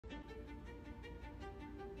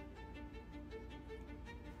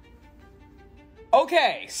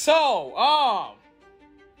Okay, so,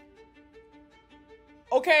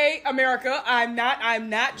 okay, America, I'm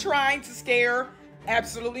not trying to scare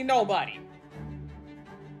absolutely nobody.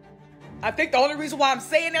 I think the only reason why I'm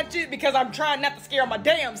saying that shit because I'm trying not to scare my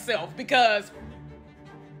damn self because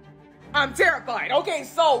I'm terrified. Okay,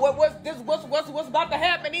 so what's about to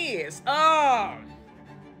happen is,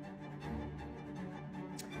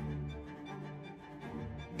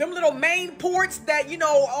 them little main ports that, you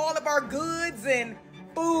know, all of our goods and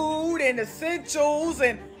food and essentials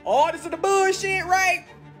and all this other bullshit, right?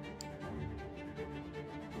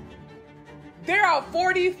 There are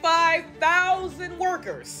 45,000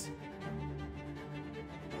 workers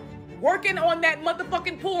working on that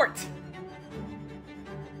motherfucking port.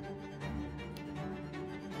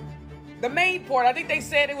 The main port, I think they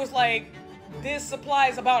said it was like, this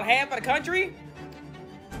supplies about half of the country.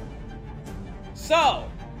 So,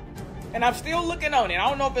 and I'm still looking on it. I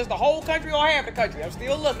don't know if it's the whole country or half the country. I'm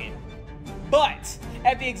still looking. But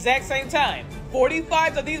at the exact same time,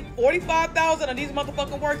 45,000 of these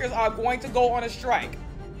motherfucking workers are going to go on a strike.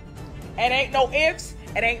 And ain't no ifs,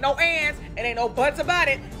 it ain't no ands, it ain't no buts about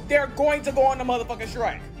it. They're going to go on the motherfucking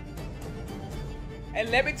strike.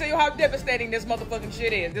 And let me tell you how devastating this motherfucking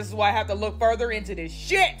shit is. This is why I have to look further into this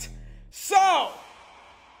shit. So,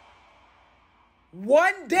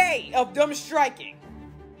 one day of them striking.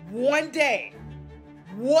 One day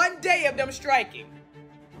of them striking,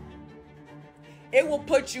 it will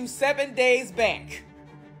put you 7 days back.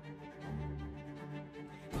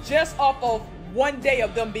 Just off of one day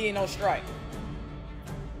of them being on strike.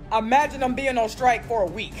 Imagine them being on strike for a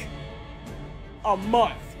week, a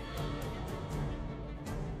month.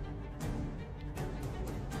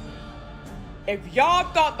 If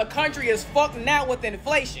y'all thought the country is fucked now with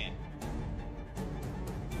inflation,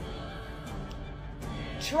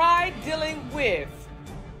 try dealing with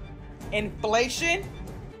inflation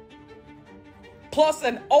plus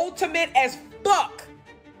an ultimate as fuck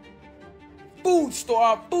food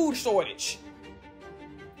shortage,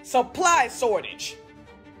 supply shortage.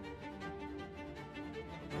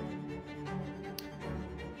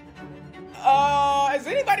 Is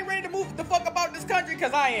anybody ready to move the fuck about this country?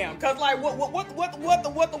 Cause I am. Cause like what the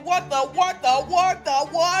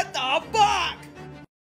fuck?